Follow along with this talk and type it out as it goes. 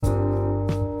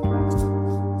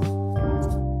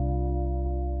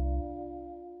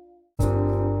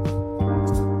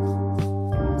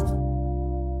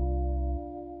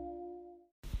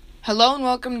Hello and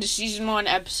welcome to Season 1,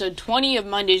 Episode 20 of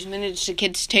Monday's Minutes to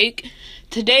Kids Take.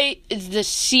 Today is the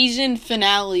season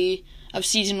finale of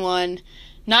Season 1.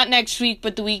 Not next week,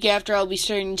 but the week after I'll be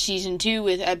starting Season 2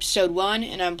 with Episode 1,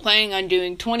 and I'm planning on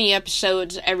doing 20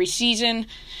 episodes every season.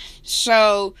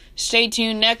 So, stay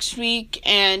tuned next week,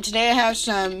 and today I have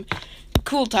some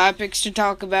cool topics to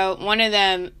talk about. One of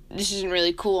them, this isn't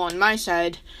really cool on my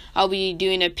side, I'll be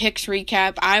doing a picks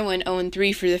recap. I went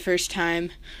 0-3 for the first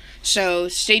time. So,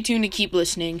 stay tuned to keep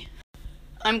listening.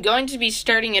 I'm going to be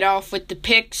starting it off with the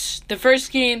picks. The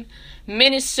first game,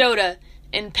 Minnesota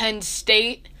and Penn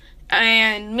State.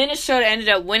 And Minnesota ended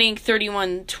up winning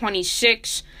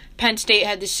 31-26. Penn State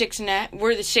had the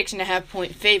 6.5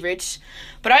 point favorites.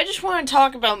 But I just want to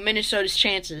talk about Minnesota's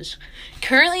chances.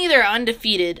 Currently, they're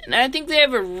undefeated. And I think they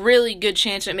have a really good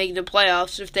chance at making the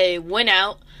playoffs if they win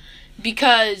out.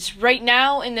 Because right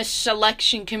now in the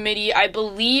selection committee, I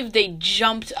believe they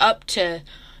jumped up to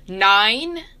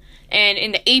 9. And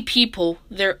in the AP poll,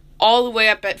 they're all the way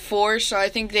up at 4. So I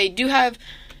think they do have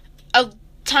a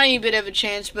tiny bit of a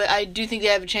chance. But I do think they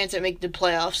have a chance at making the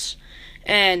playoffs.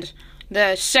 And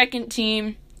the second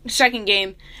game,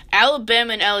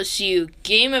 Alabama and LSU.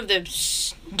 Game of the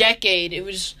decade. It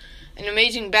was an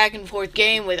amazing back-and-forth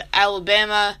game with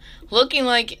Alabama looking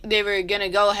like they were going to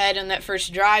go ahead on that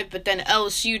first drive, but then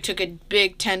LSU took a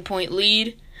big 10-point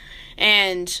lead,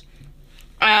 and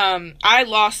I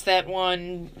lost that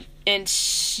one, and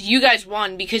you guys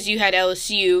won because you had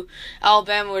LSU.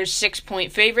 Alabama were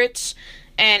 6-point favorites,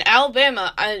 and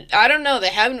Alabama, I don't know, they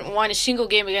haven't won a single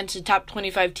game against a top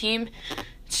 25 team,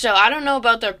 so I don't know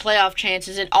about their playoff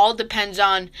chances. It all depends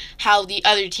on how the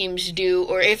other teams do,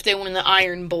 or if they win the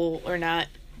Iron Bowl or not.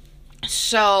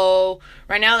 So,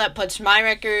 right now that puts my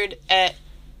record at...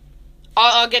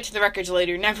 I'll get to the records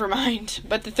later, never mind.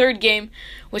 But the third game,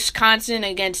 Wisconsin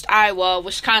against Iowa.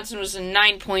 Wisconsin was a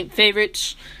 9-point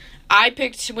favorite. I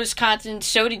picked Wisconsin,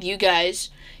 so did you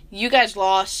guys. You guys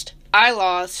lost. I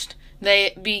lost.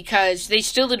 Because they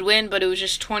still did win, but it was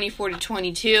just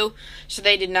 24-22, so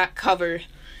they did not cover.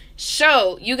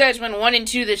 So, you guys went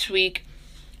 1-2 this week.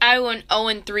 I went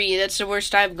 0-3. That's the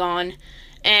worst I've gone.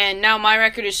 And now my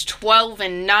record is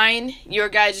 12-9. Your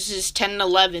guys' is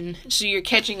 10-11. So you're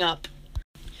catching up.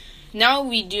 Now we'll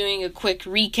be doing a quick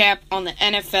recap on the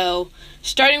NFL.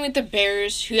 Starting with the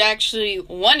Bears, who actually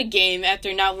won a game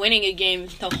after not winning a game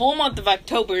the whole month of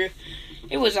October.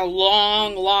 It was a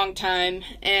long, long time.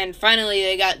 And finally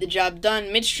they got the job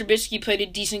done. Mitch Trubisky played a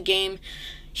decent game.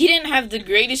 He didn't have the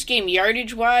greatest game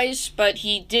yardage-wise, but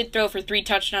he did throw for 3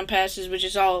 touchdown passes, which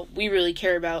is all we really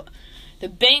care about. The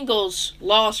Bengals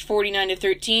lost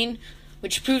 49-13,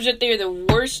 which proves that they're the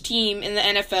worst team in the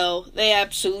NFL. They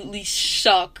absolutely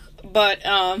suck. But,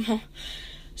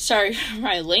 sorry for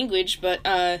my language, but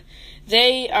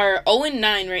they are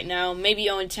 0-9 right now, maybe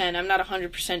 0-10. I'm not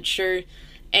 100% sure.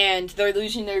 And they're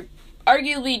losing their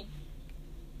arguably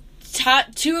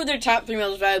two of their top 3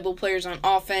 most valuable players on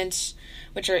offense,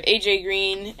 which are A.J.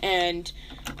 Green and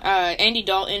Andy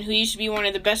Dalton, who used to be one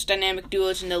of the best dynamic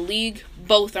duos in the league.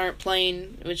 Both aren't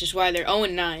playing, which is why they're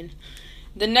 0-9.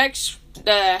 The next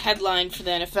headline for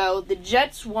the NFL, the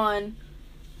Jets won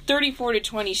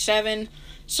 34-27.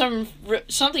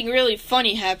 Something really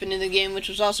funny happened in the game, which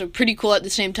was also pretty cool at the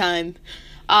same time.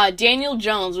 Daniel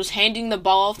Jones was handing the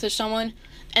ball off to someone,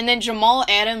 and then Jamal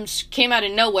Adams came out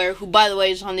of nowhere, who, by the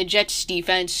way, is on the Jets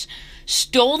defense,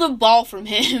 stole the ball from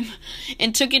him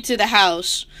and took it to the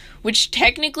house, which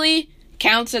technically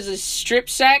counts as a strip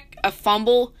sack, a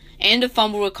fumble, and a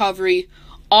fumble recovery,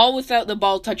 all without the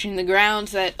ball touching the ground.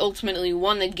 That ultimately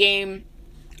won the game,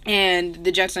 and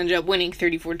the Jets ended up winning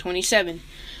 34-27.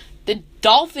 The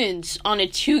Dolphins, on a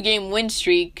 2-game win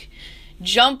streak,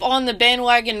 jump on the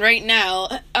bandwagon right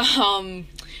now,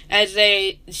 as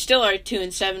they still are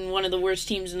 2-7, one of the worst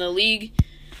teams in the league.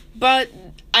 But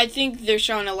I think they're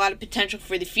showing a lot of potential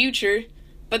for the future.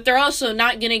 But they're also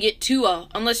not going to get Tua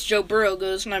unless Joe Burrow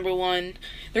goes number 1.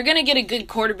 They're going to get a good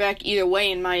quarterback either way,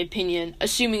 in my opinion,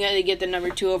 assuming that they get the number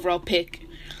 2 overall pick.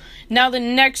 Now the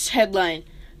next headline.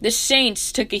 The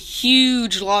Saints took a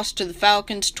huge loss to the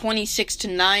Falcons,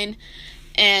 26-9.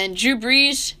 And Drew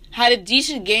Brees had a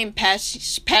decent game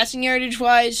passing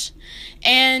yardage-wise.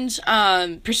 And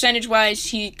percentage-wise,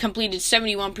 he completed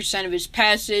 71% of his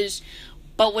passes,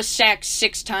 but was sacked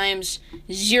 6 times,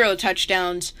 0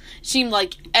 touchdowns. Seemed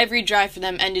like every drive for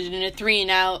them ended in a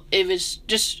 3-and-out. It was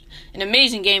just an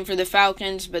amazing game for the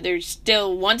Falcons, but they're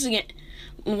still, once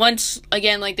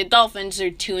again, like the Dolphins, they're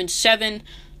 2-7.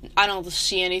 I don't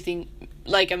see anything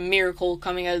like a miracle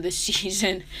coming out of this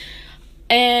season.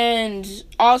 And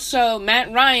also,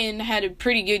 Matt Ryan had a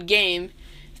pretty good game.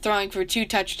 throwing for 2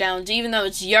 touchdowns. Even though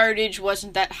its yardage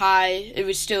wasn't that high, it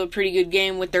was still a pretty good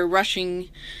game with their rushing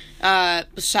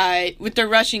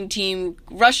team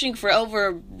rushing for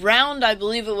over around, I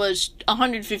believe it was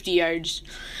 150 yards.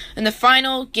 In the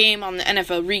final game on the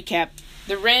NFL recap,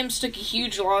 the Rams took a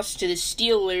huge loss to the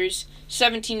Steelers,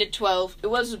 17-12. It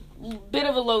was a bit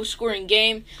of a low-scoring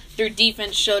game. Their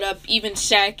defense showed up, even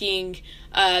sacking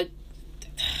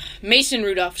Mason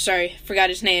Rudolph, forgot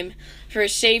his name, for a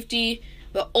safety.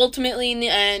 But ultimately, in the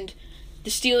end, the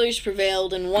Steelers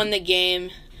prevailed and won the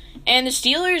game. And the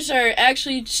Steelers are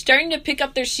actually starting to pick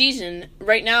up their season.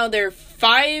 Right now, they're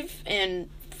 5-4,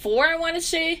 I want to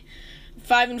say.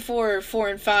 5-4 or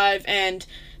 4-5, and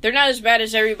they're not as bad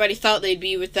as everybody thought they'd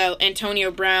be without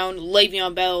Antonio Brown,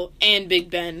 Le'Veon Bell, and Big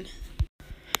Ben.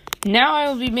 Now I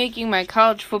will be making my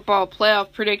college football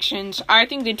playoff predictions. I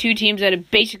think the 2 teams that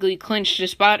have basically clinched a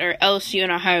spot are LSU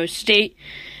and Ohio State.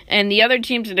 And the other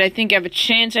teams that I think have a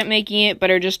chance at making it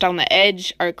but are just on the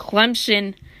edge are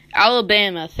Clemson,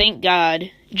 Alabama, thank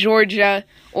God, Georgia,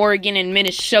 Oregon, and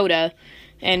Minnesota.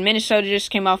 And Minnesota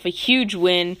just came off a huge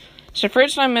win. So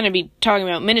first I'm going to be talking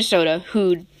about Minnesota,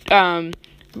 who, on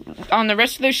the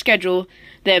rest of their schedule,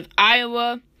 they have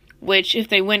Iowa, which if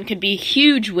they win could be a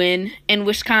huge win, and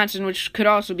Wisconsin, which could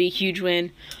also be a huge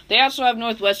win. They also have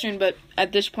Northwestern, but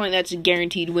at this point that's a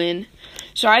guaranteed win.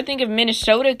 So I think if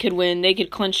Minnesota could win, they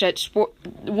could clinch that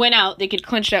they could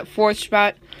clinch that 4th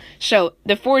spot. So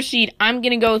the 4th seed, I'm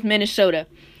going to go with Minnesota.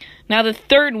 Now the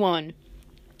 3rd one,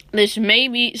 this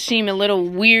may seem a little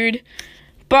weird,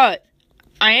 but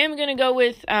I am going to go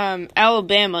with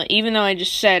Alabama, even though I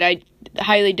just said I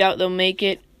highly doubt they'll make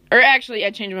it. Or actually,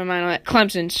 I changed my mind on that.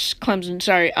 Clemson,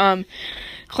 sorry.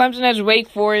 Clemson has Wake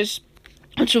Forest,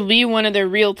 which will be one of their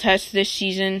real tests this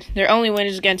season. Their only win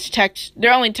is against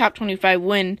Their only top 25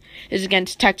 win is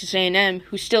against Texas A&M,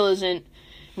 who still isn't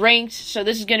ranked. So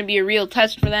this is going to be a real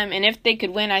test for them. And if they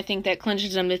could win, I think that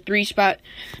clinches them the 3 spot.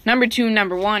 Number 2 and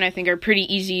number 1, I think, are pretty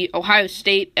easy. Ohio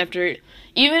State,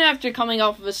 even after coming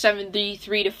off of a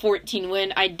 73-14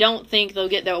 win, I don't think they'll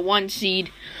get that 1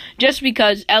 seed, just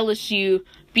because LSU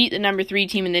beat the number 3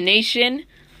 team in the nation.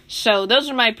 So those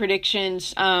are my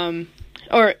predictions.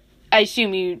 Or I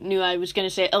assume you knew I was going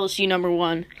to say LSU number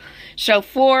 1. So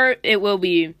 4, it will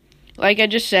be, like I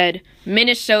just said,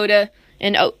 Minnesota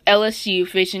and LSU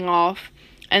facing off.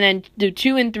 And then the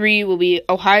 2 and 3 will be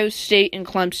Ohio State and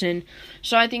Clemson.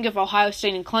 So I think if Ohio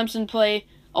State and Clemson play,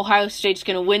 Ohio State's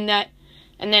going to win that.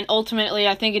 And then ultimately,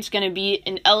 I think it's going to be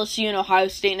an LSU and Ohio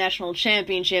State national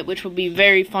championship, which will be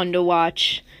very fun to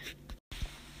watch.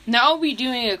 Now I'll be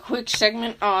doing a quick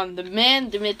segment on the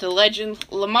man, the myth, the legend,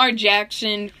 Lamar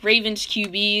Jackson, Ravens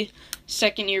QB,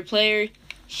 second-year player.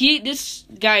 This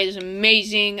guy is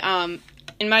amazing.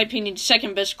 In my opinion,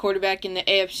 second best quarterback in the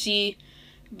AFC,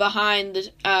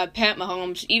 behind Pat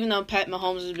Mahomes. Even though Pat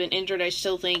Mahomes has been injured, I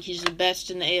still think he's the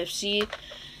best in the AFC.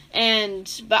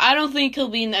 But I don't think he'll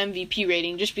be in the MVP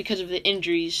rating just because of the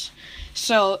injuries.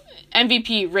 So,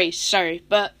 MVP race, sorry.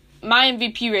 But my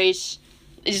MVP race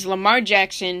is Lamar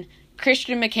Jackson,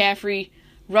 Christian McCaffrey,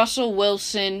 Russell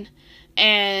Wilson,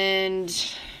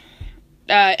 and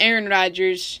Aaron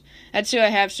Rodgers. That's who I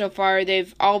have so far.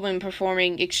 They've all been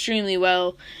performing extremely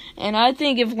well. And I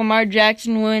think if Lamar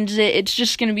Jackson wins it, it's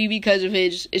just going to be because of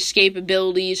his escape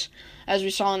abilities, as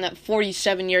we saw in that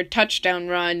 47-yard touchdown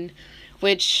run,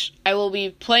 which I will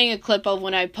be playing a clip of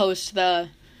when I post the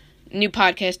new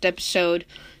podcast episode.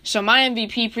 So my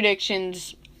MVP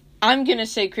predictions, I'm going to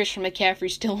say Christian McCaffrey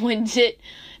still wins it,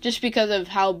 just because of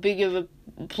how big of a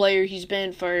player he's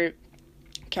been for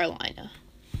Carolina.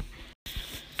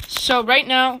 So right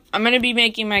now, I'm going to be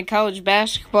making my college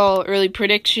basketball early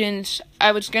predictions.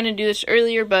 I was going to do this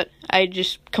earlier, but I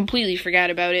just completely forgot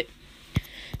about it.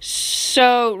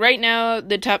 So right now,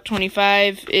 the top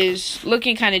 25 is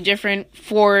looking kind of different.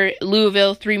 4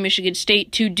 Louisville, 3 Michigan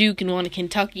State, 2 Duke, and 1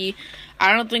 Kentucky.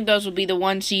 I don't think those will be the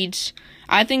 1 seeds.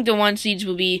 I think the 1 seeds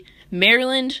will be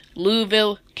Maryland,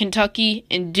 Louisville, Kentucky,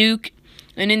 and Duke.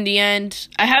 And in the end,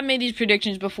 I have made these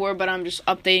predictions before, but I'm just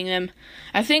updating them.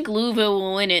 I think Louisville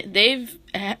will win it.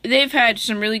 They've had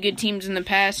some really good teams in the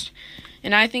past,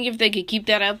 and I think if they could keep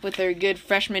that up with their good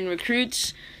freshman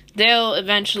recruits, they'll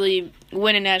eventually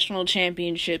win a national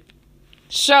championship.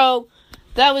 So,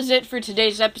 that was it for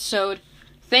today's episode.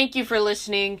 Thank you for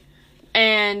listening.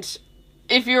 And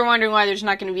if you're wondering why there's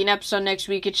not going to be an episode next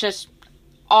week, it's just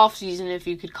off-season, if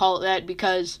you could call it that,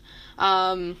 because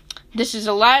this is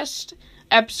the last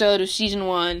episode of Season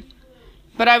 1.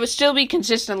 But I will still be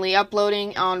consistently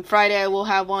uploading. On Friday, I will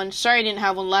have one. Sorry I didn't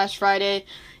have one last Friday.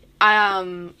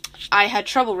 I had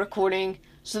trouble recording.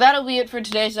 So that'll be it for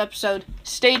today's episode.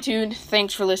 Stay tuned.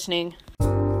 Thanks for listening.